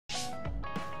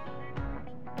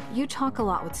You talk a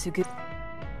lot with Sugu.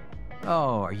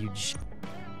 Oh, are you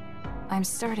I'm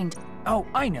starting to... Oh,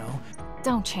 I know.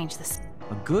 Don't change this.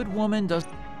 A good woman does...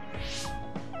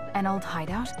 An old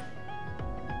hideout?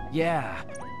 Yeah,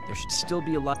 there should still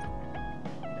be a lot...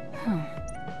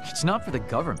 It's not for the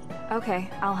government. Okay,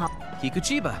 I'll help.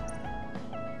 Kikuchiba.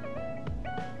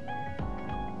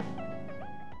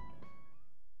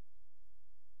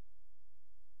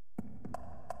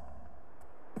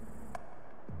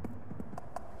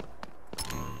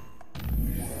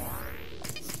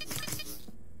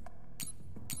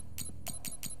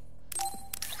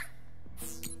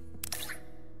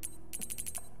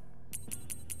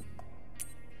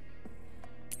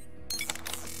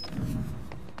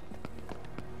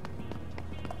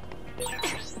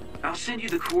 I'll send you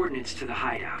the coordinates to the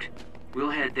hideout. We'll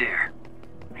head there.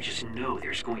 I just know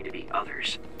there's going to be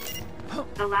others.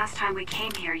 The last time we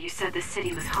came here, you said the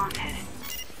city was haunted.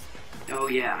 Oh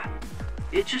yeah.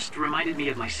 It just reminded me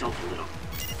of myself a little.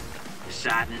 The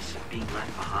sadness of being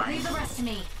left behind. Leave the rest to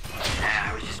me.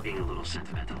 I was just being a little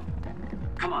sentimental.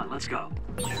 Come on, let's go.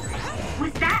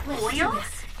 With that oil,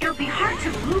 it'll be hard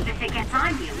to move if it gets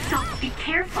on you, so be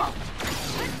careful.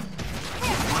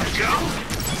 Wanna go?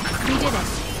 We did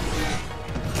it.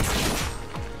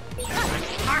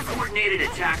 Our coordinated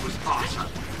attack was awesome.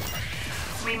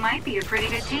 We might be a pretty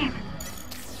good team.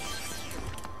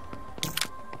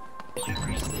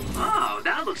 Oh,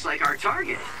 that looks like our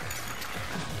target.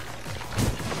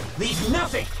 Leave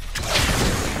nothing!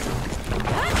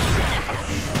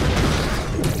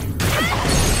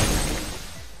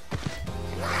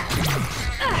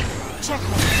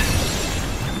 Checkmate.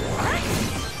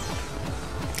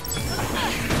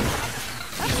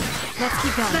 Let's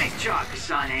keep going. Nice job,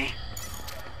 Kasane.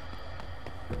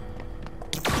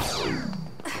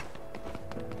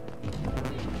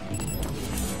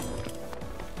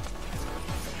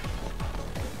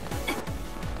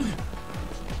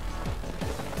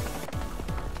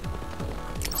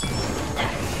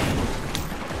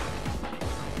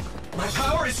 My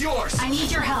power is yours! I need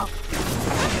your help.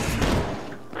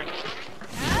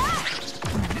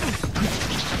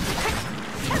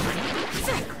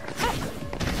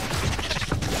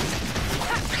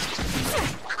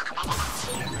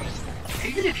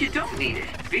 Even if you don't need it,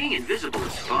 being invisible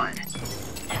is fun.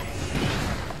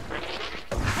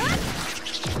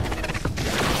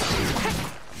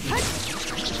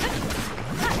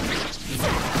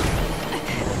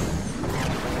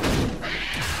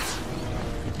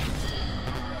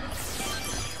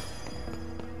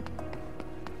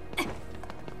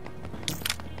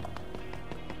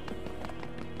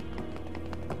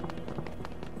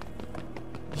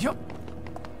 Yup.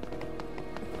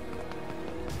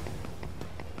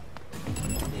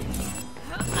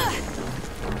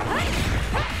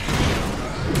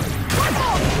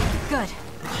 Good.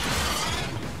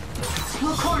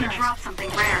 We'll corner. Drop something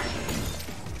rare.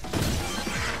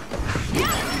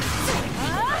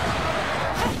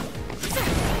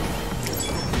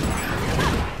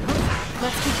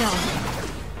 Let's keep going.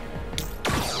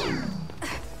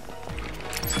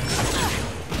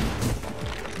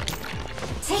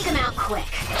 Take him out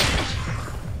quick.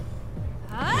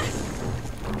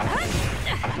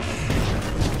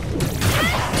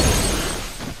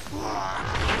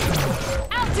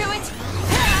 I'll do it!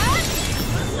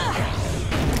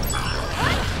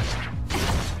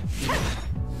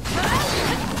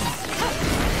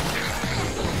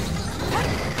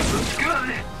 Looks good. Got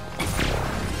it!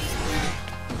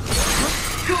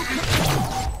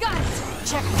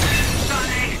 Checkmate.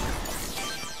 Kasane.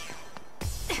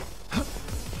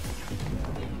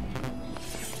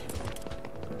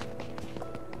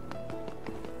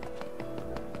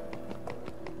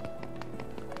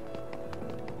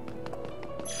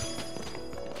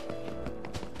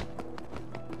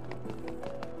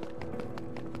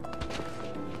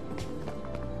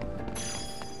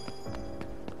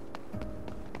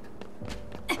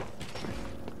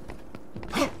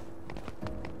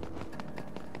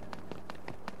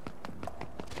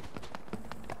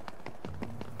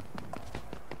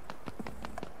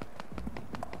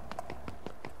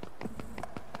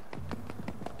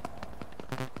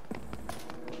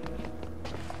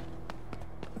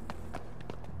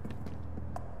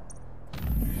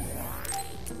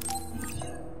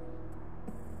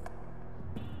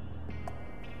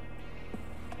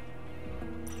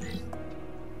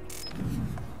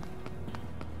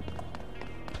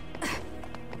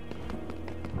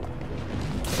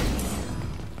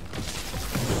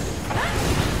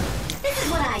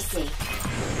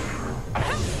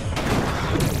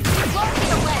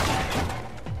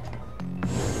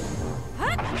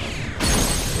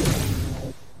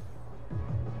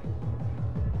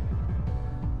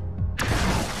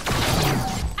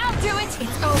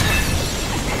 it's over.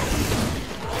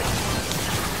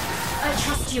 I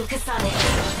trust you, Kasane.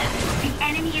 The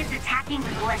enemy is attacking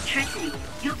with electricity.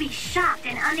 You'll be shocked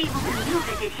and unable to move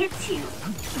if it hits you.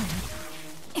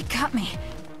 It got me.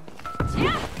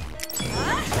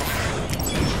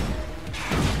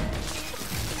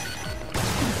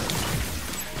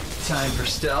 Time for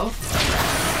stealth.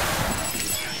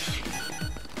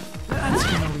 That's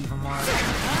gonna leave a mark.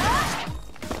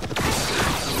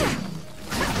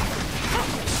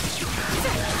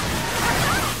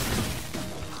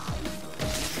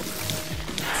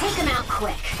 Take him out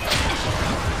quick.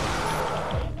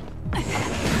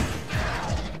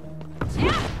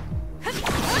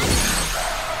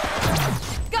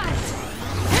 Got it.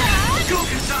 Go,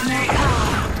 Kasane!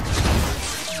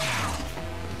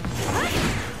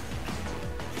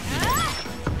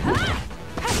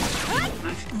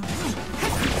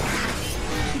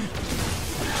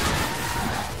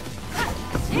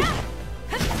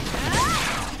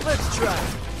 Let's try.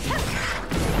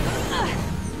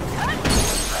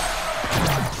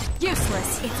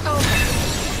 Useless. It's over.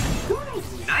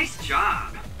 Nice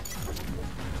job.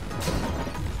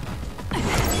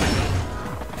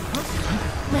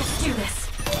 Let's do this.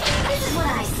 This is what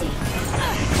I see.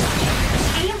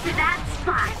 Aim for that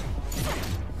spot.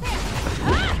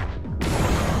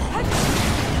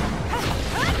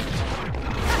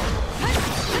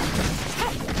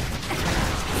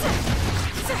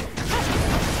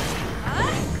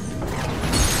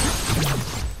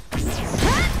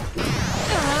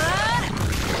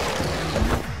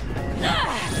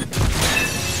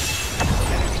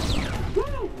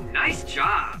 Nice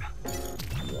job.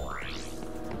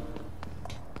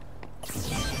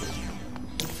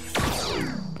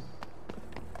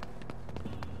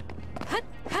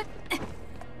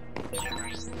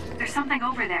 There's something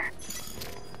over there.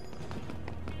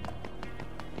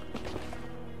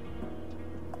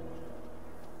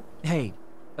 Hey,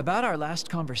 about our last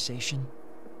conversation.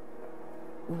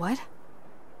 What?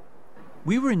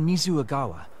 We were in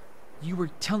Mizuagawa. You were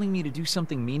telling me to do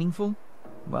something meaningful?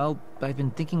 Well, I've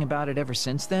been thinking about it ever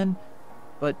since then,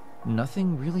 but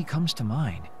nothing really comes to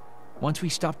mind. Once we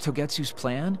stopped Togetsu's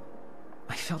plan,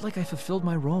 I felt like I fulfilled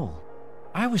my role.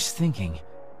 I was thinking,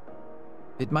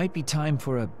 it might be time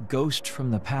for a ghost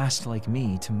from the past like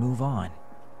me to move on.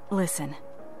 Listen,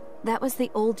 that was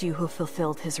the old you who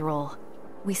fulfilled his role.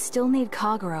 We still need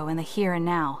Kagero in the here and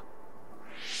now.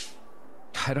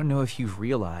 I don't know if you've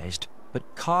realized,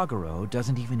 but Kagero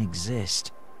doesn't even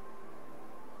exist.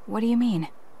 What do you mean?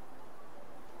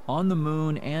 On the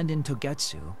moon and in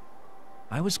Togetsu,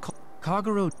 I was called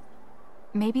Kagero.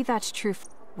 Maybe that's true.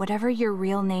 Whatever your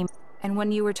real name, and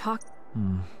when you were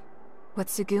what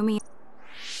Tsugumi?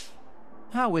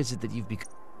 How is it that you've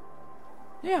become...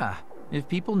 Yeah, if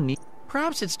people need...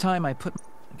 Perhaps it's time I put...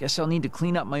 I guess I'll need to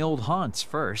clean up my old haunts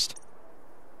first.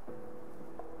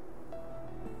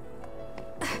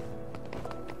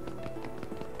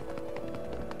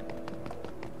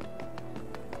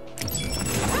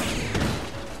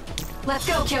 Let's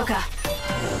go, Kyoka!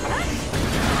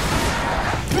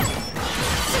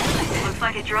 Looks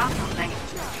like it dropped something.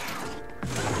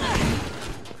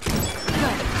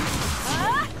 Good.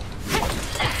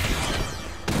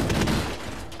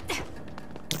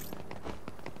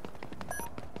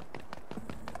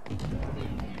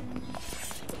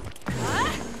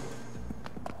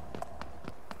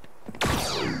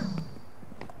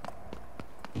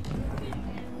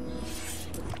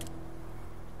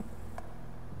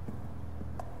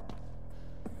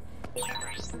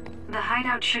 The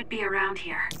hideout should be around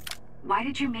here. Why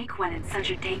did you make one in such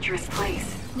a dangerous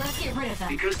place? Let's get rid of them.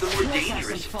 Because the more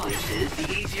dangerous a place is, the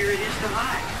easier it is to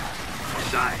hide.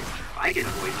 Besides, I can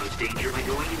avoid most danger by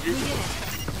going invisible.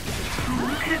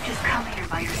 You could have just come here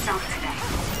by yourself today.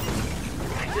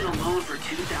 I've been alone for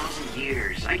 2,000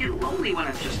 years. I get lonely when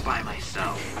I'm just by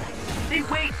myself. Hey,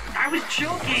 wait! I was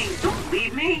joking! Don't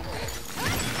leave me!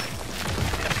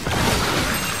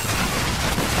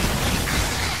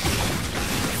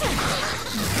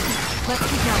 Let's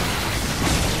keep going.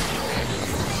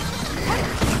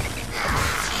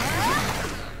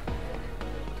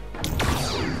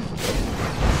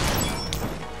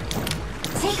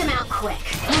 Take him out quick.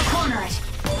 We'll corner it.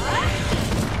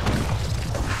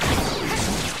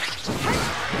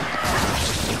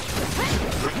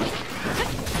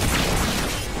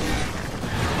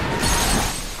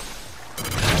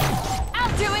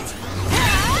 I'll do it!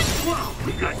 Whoa,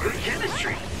 we've got good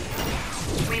chemistry.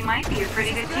 We might be a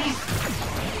pretty good team.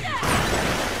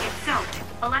 It's soaked.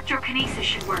 Electrokinesis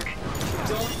should work.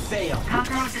 Don't fail.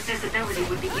 Kagero's invisibility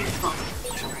would be useful.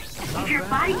 If your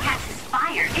body catches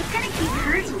fire, it's gonna keep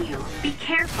hurting you. Be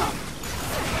careful.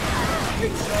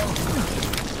 think so.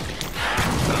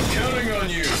 I'm counting on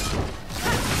you.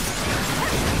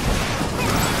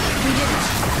 We did it.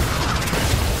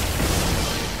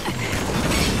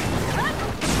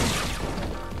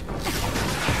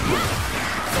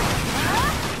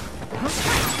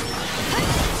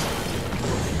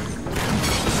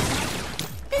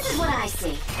 This is what I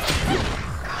see.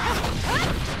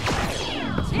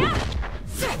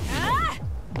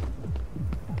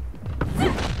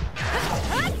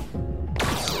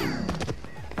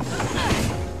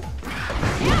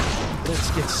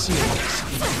 Let's get serious.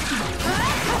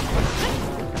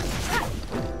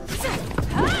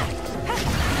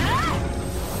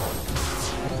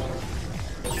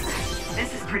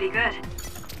 This is pretty good.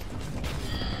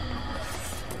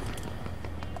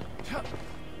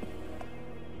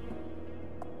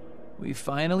 We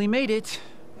finally made it.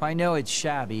 I know it's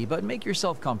shabby, but make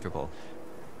yourself comfortable.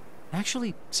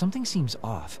 Actually, something seems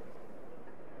off.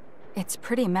 It's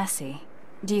pretty messy.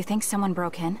 Do you think someone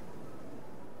broke in?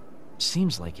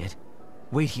 Seems like it.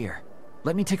 Wait here.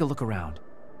 Let me take a look around.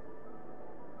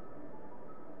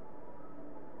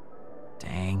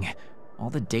 Dang.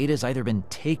 All the data's either been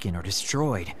taken or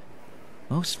destroyed.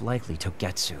 Most likely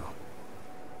Togetsu.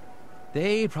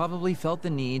 They probably felt the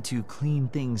need to clean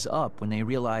things up when they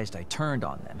realized I turned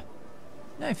on them.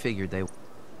 I figured they...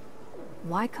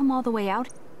 Why come all the way out?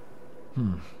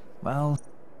 Well...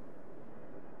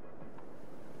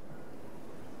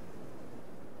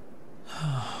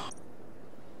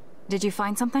 Did you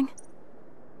find something?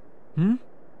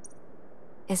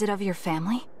 Is it of your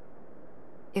family?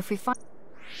 If we find...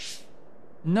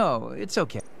 No, it's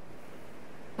okay.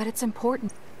 But it's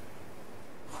important.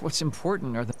 What's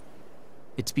important are the...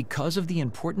 It's because of the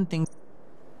important things...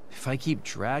 If I keep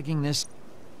dragging this...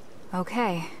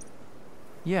 Okay.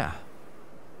 Yeah.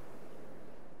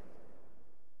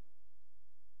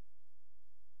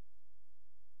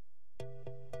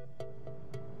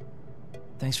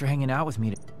 Thanks for hanging out with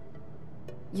me.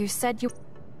 You said you...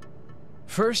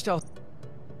 First, I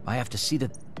have to see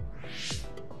that...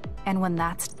 And when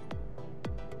that's...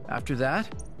 After that?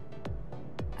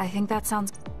 I think that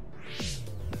sounds...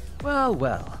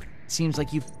 Well. Seems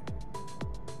like you've...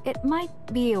 It might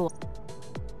be a...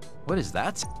 What is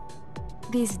that?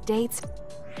 These dates...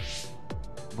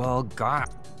 Well, God.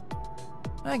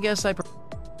 I guess I...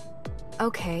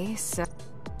 Okay, so...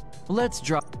 Let's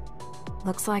drop...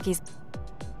 Looks like he's...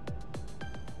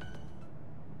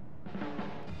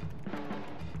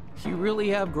 You really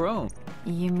have grown.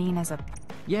 You mean as a...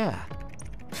 Yeah.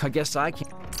 I guess I can...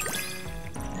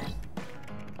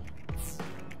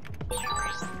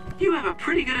 You have a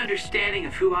pretty good understanding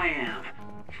of who I am.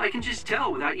 I can just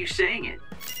tell without you saying it.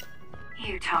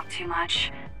 You talk too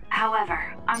much.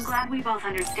 However, I'm glad we both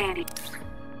understand each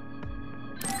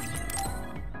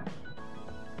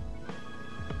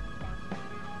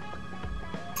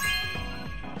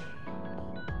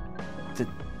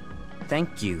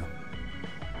Thank you.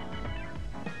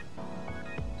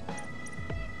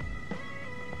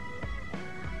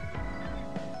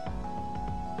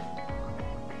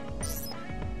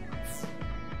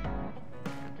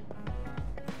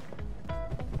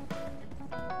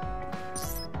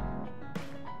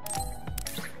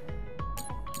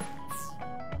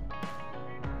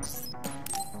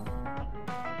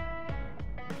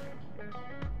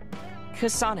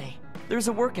 Kasane, there's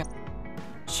a workout.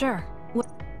 Sure.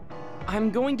 I'm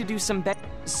going to do some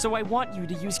so I want you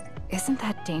to use... Isn't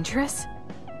that dangerous?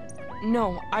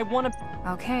 No, I want to...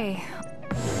 Okay.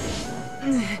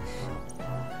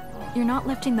 You're not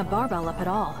lifting the barbell up at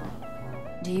all.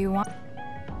 Do you want...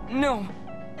 No.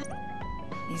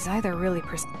 He's either really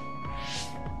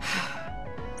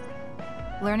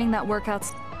Learning that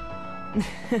workout's...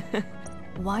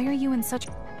 Why are you in such...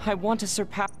 I want to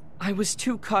surpass... I was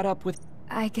too caught up with...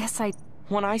 I guess I...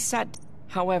 When I sat...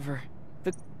 However,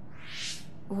 the...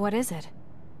 What is it?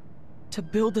 To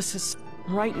build a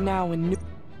right now in New...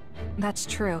 That's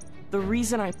true. The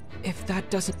reason I... If that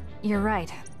doesn't... You're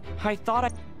right. I thought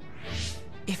I...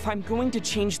 If I'm going to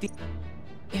change the...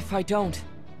 If I don't...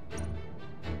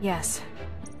 Yes.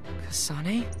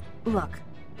 Kasane? Look,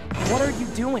 What are you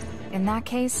doing? in that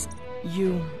case,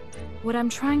 You... what I'm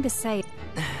trying to say...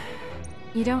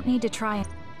 You don't need to try and...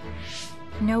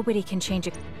 Nobody can change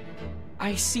it.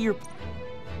 I see your...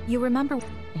 You remember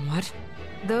What?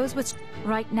 those with...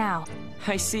 Right now,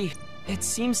 I see. It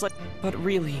seems like... But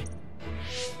really...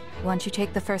 once you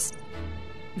take the first...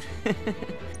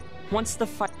 Once the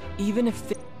fight... Even if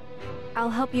the... I'll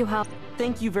help you help.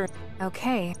 Thank you very...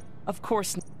 Okay, Of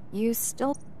course... you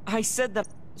still... I said that...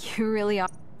 You really are...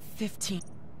 15...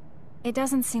 It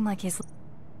doesn't seem like he's...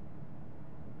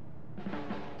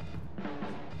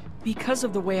 Because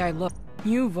of the way I look,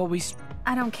 you've always...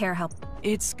 I don't care how...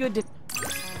 It's good to...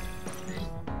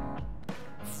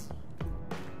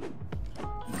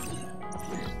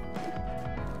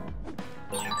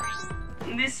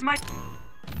 This might...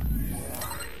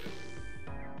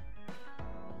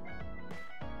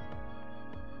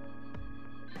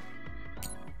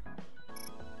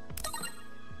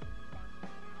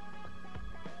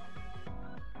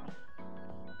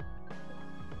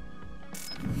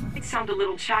 It sound a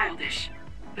little childish,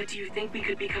 but do you think we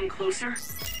could become closer?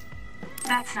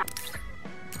 That's not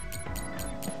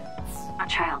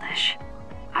childish.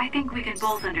 I think we can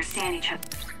both understand each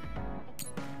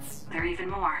other even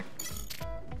more.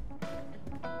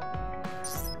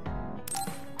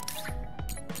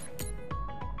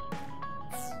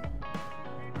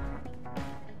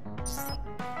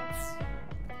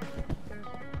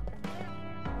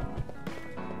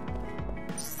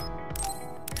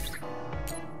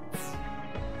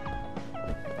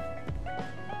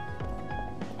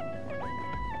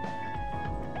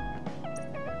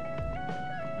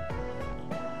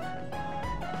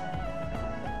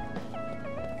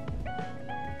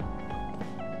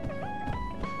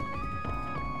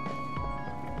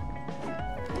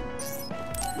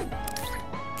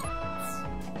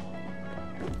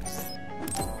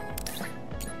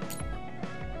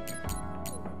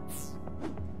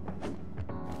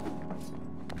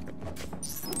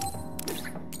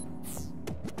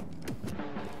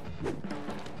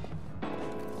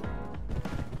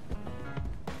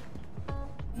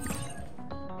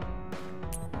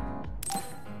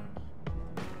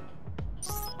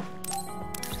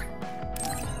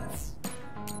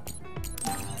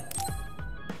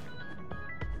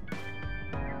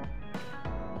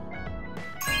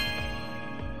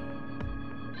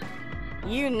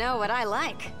 You know what I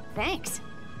like. Thanks.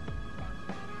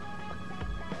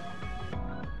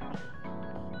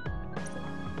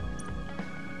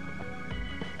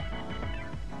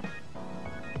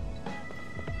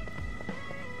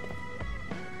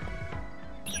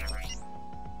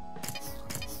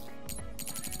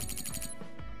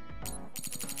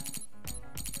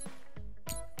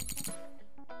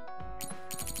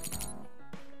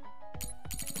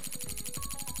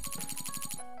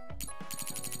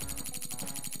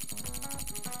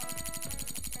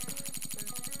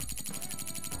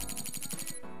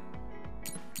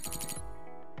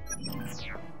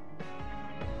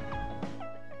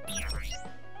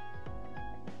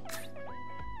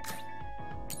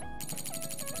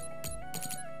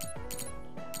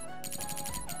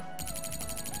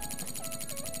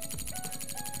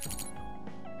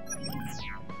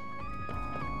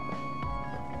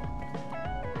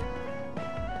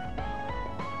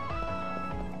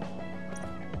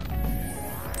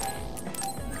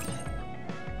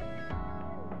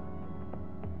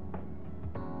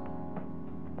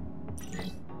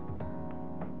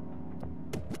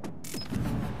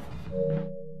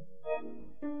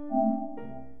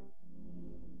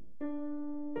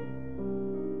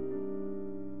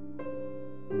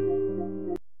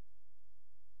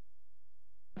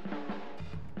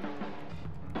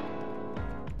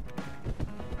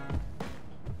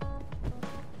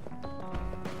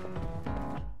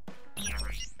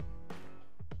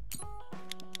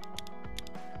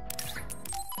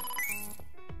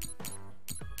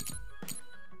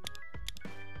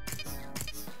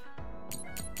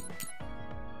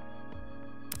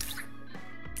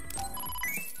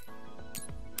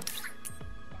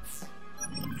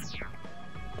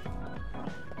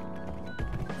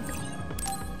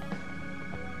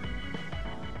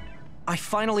 I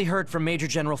finally heard from Major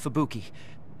General Fubuki.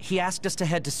 He asked us to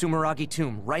head to Sumeragi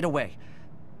Tomb right away.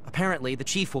 Apparently, the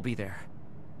chief will be there.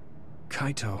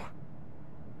 Kaito.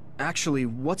 Actually,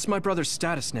 what's my brother's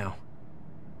status now?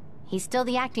 He's still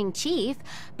the acting chief,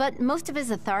 but most of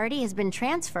his authority has been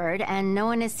transferred and no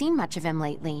one has seen much of him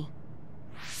lately.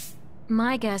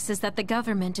 My guess is that the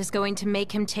government is going to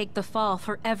make him take the fall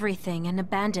for everything and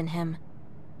abandon him.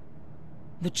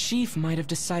 The chief might have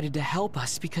decided to help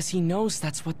us because he knows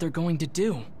that's what they're going to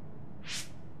do.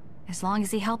 As long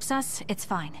as he helps us, it's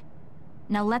fine.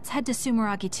 Now let's head to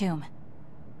Sumeragi Tomb.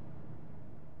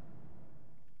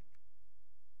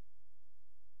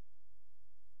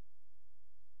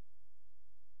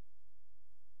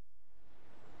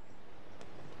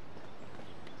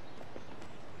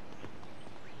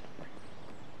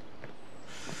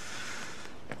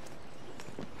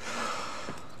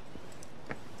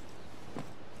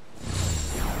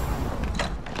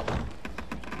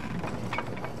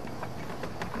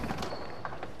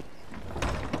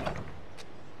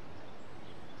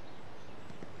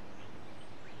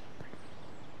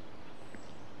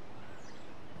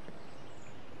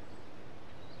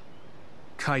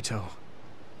 Kaito.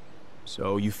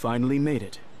 So you finally made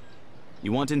it.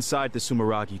 You want inside the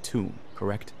Sumeragi tomb,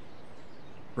 correct?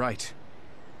 Right.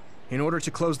 In order to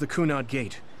close the Kunad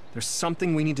Gate, there's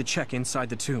something we need to check inside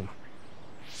the tomb.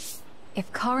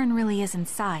 If Karin really is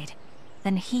inside,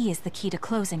 then he is the key to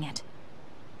closing it.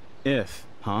 If,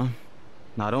 huh?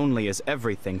 Not only is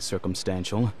everything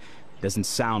circumstantial, it doesn't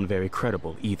sound very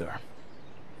credible either.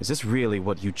 Is this really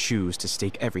what you choose to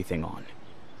stake everything on?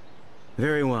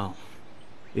 Very well.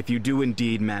 If you do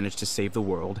indeed manage to save the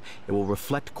world, it will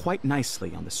reflect quite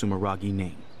nicely on the Sumeragi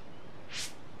name.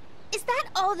 Is that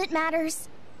all that matters?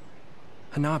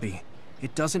 Hanabi,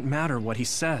 it doesn't matter what he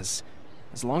says,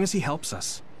 as long as he helps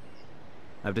us.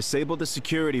 I've disabled the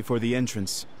security for the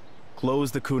entrance.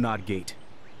 Close the Kunad Gate.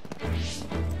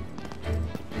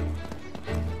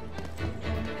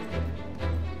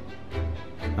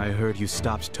 I heard you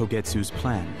stopped Togetsu's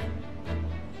plan.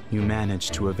 You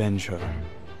managed to avenge her.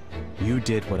 You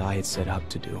did what I had set out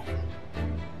to do.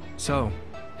 So,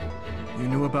 you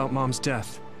knew about Mom's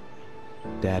death?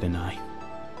 Dad and I.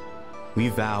 We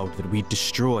vowed that we'd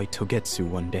destroy Togetsu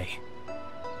one day.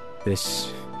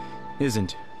 This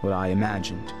isn't what I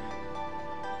imagined,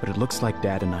 but it looks like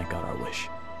Dad and I got our wish.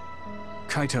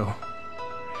 Kaito.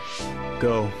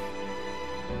 Go.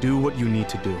 Do what you need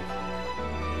to do.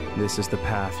 This is the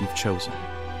path you've chosen.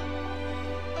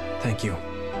 Thank you.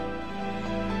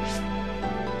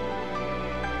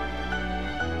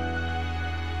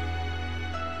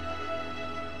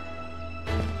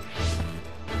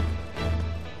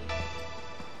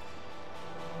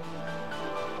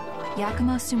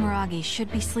 Yakumo Sumeragi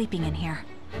should be sleeping in here.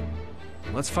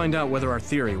 Let's find out whether our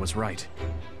theory was right.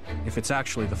 If it's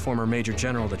actually the former Major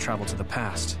General that traveled to the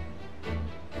past.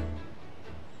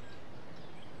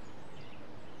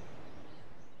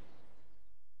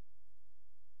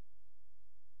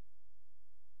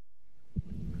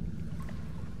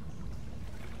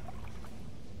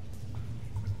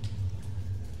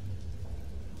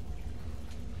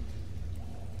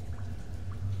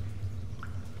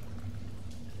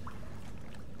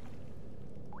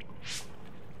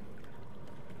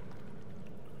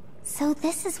 So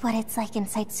this is what it's like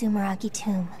inside Sumeragi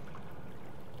Tomb.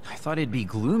 I thought it'd be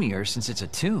gloomier since it's a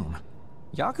tomb.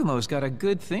 Yakumo's got a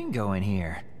good thing going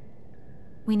here.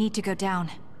 We need to go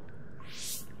down.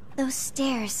 Those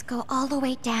stairs go all the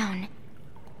way down.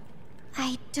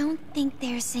 I don't think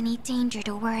there's any danger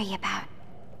to worry about.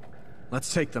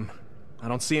 Let's take them. I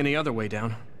don't see any other way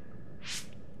down.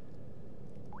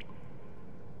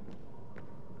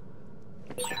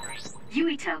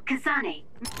 Yuito, Kazane.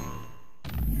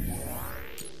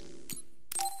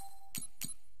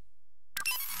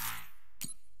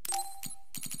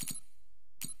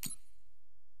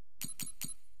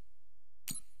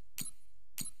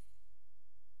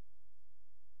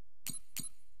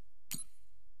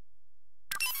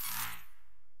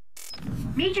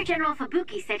 Major General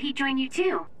Fubuki said he'd join you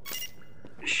too.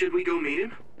 Should we go meet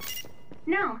him?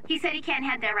 No, he said he can't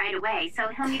head there right away, so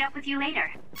he'll meet up with you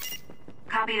later.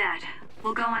 Copy that.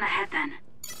 We'll go on ahead then.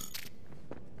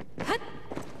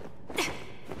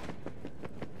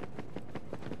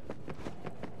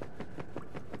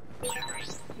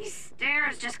 These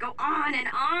stairs just go on and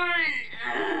on.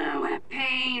 Ugh, what a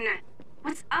pain.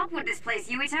 What's up with this place,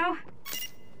 Yuito?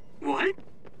 What?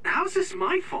 How's this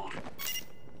my fault?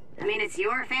 I mean, it's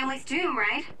your family's tomb,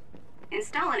 right?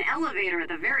 Install an elevator at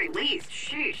the very least.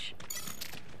 Sheesh.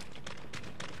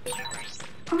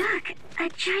 Look, a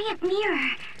giant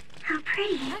mirror. How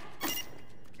pretty.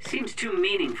 Seems too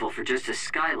meaningful for just a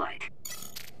skylight.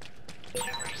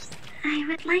 I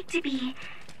would like to be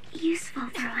useful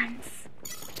for once.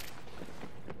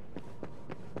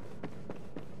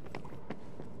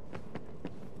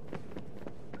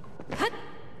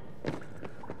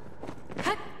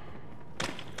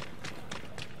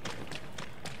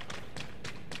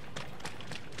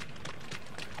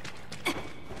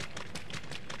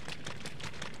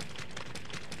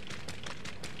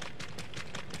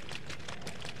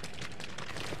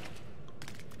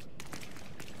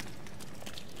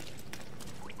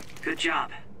 Good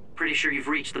job. Pretty sure you've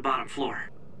reached the bottom floor.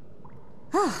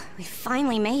 Oh, we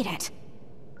finally made it.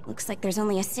 Looks like there's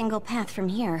only a single path from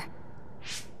here.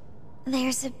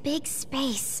 There's a big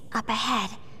space up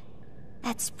ahead.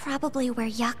 That's probably where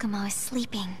Yakumo is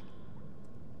sleeping.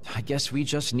 I guess we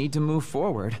just need to move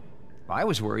forward. I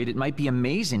was worried it might be a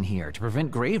maze in here to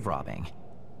prevent grave robbing.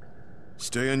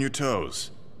 Stay on your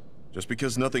toes. Just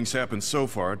because nothing's happened so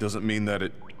far doesn't mean that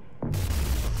it...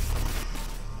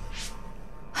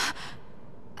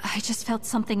 I just felt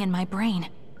something in my brain.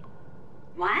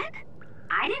 What?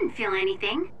 I didn't feel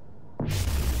anything.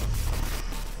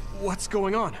 What's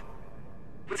going on?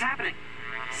 What's happening?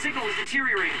 signal is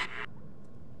deteriorating.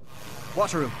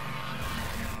 Wataru.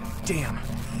 Damn.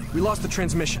 We lost the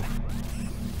transmission.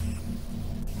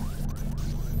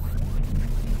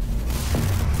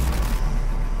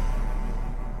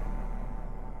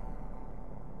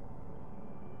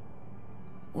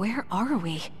 Where are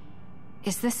we?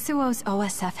 Is this Suo's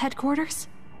OSF headquarters?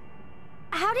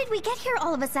 How did we get here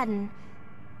all of a sudden?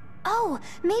 Oh,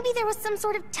 maybe there was some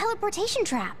sort of teleportation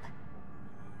trap.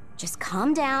 Just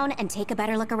calm down and take a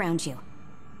better look around you.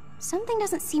 Something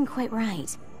doesn't seem quite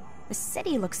right. The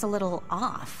city looks a little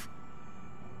off.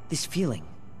 This feeling.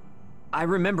 I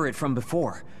remember it from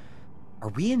before. Are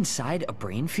we inside a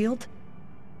brain field?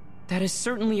 That is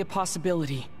certainly a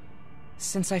possibility.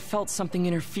 Since I felt something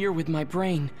interfere with my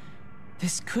brain,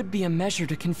 this could be a measure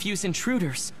to confuse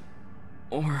intruders.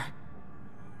 Or...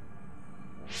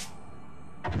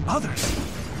 others!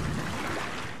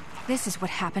 This is what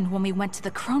happened when we went to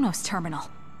the Chronos terminal.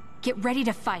 Get ready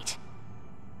to fight.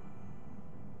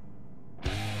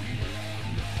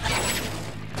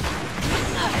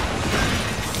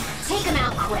 Take him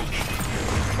out quick.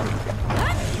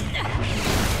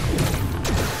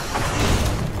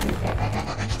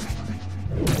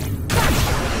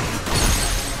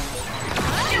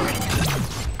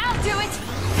 I'll do it!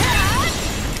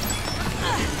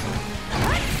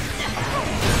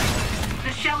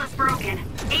 The shell is broken.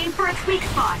 Aim for its weak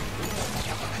spot.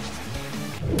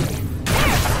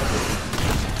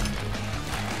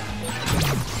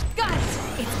 Got it!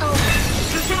 It's over.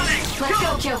 Let's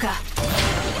go, Kyoka.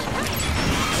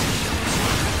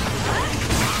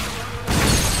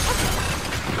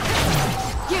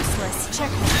 Useless.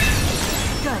 Checkmate.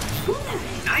 Good.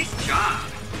 Nice job.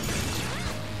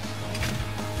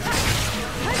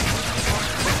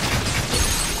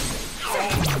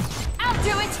 I'll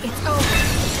do it! It's over.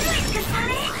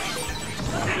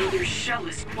 That other shell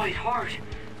is quite hard.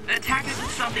 Attack it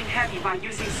with something heavy by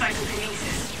using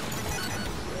psychokinesis.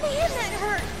 Man, that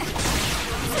hurt.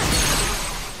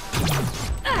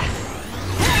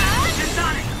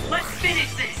 Sonic, let's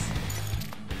finish this!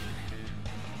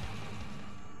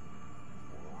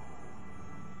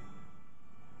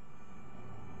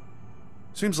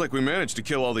 Seems like we managed to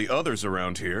kill all the others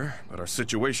around here, but our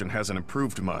situation hasn't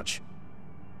improved much.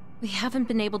 We haven't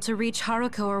been able to reach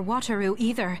Haruko or Wataru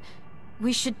either.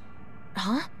 We should...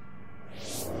 Huh?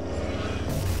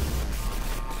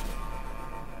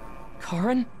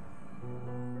 Karin?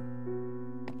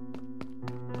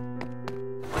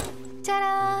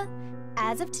 Ta-da!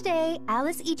 As of today,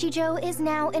 Alice Ichijo is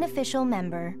now an official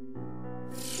member.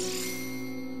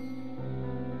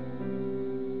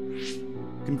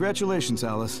 Congratulations,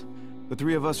 Alice. The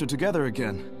three of us are together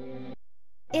again.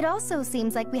 It also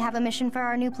seems like we have a mission for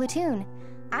our new platoon.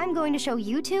 I'm going to show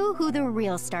you two who the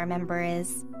real star member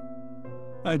is.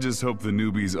 I just hope the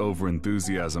newbie's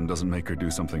overenthusiasm doesn't make her do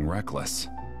something reckless.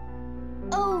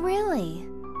 Oh, really?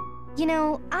 You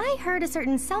know, I heard a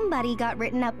certain somebody got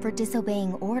written up for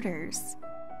disobeying orders.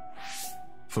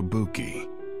 Fubuki.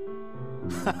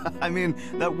 I mean,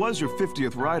 that was your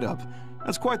 50th write-up.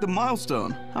 That's quite the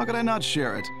milestone. How could I not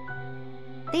share it?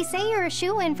 They say you're a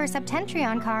shoo-in for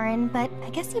Septentrion, Karin, but I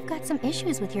guess you've got some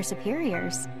issues with your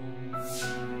superiors.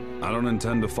 I don't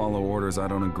intend to follow orders I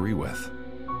don't agree with.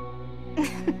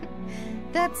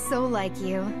 That's so like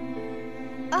you.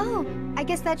 Oh, I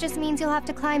guess that just means you'll have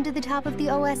to climb to the top of the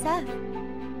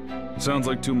OSF. Sounds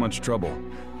like too much trouble.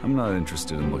 I'm not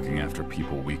interested in looking after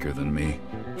people weaker than me.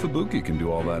 Fubuki can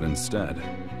do all that instead.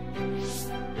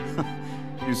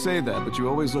 You say that, but you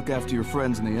always look after your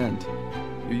friends in the end.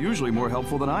 You're usually more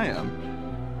helpful than I am.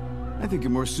 I think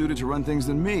you're more suited to run things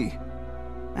than me.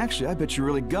 Actually, I bet you're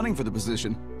really gunning for the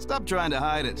position. Stop trying to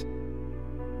hide it.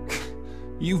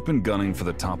 You've been gunning for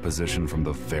the top position from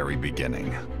the very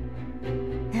beginning.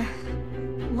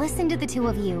 Listen to the two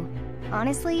of you.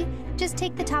 Honestly, just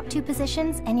take the top 2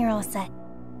 positions and you're all set.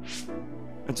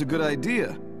 That's a good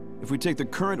idea. If we take the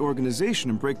current organization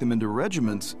and break them into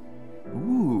regiments...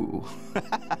 Ooh.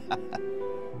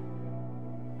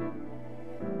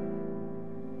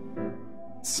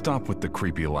 Stop with the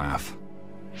creepy laugh.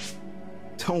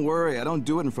 Don't worry, I don't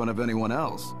do it in front of anyone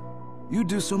else. You'd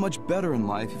do so much better in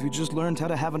life if you just learned how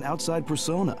to have an outside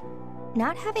persona.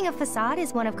 Not having a facade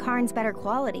is one of Karin's better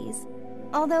qualities.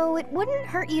 Although it wouldn't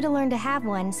hurt you to learn to have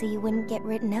one so you wouldn't get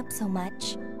written up so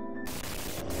much.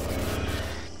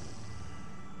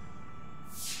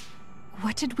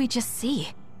 What did we just see?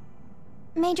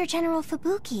 Major General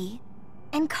Fubuki.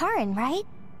 And Karin, right?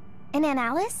 And Aunt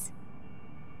Alice?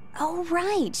 Oh,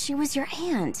 right, she was your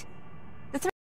aunt.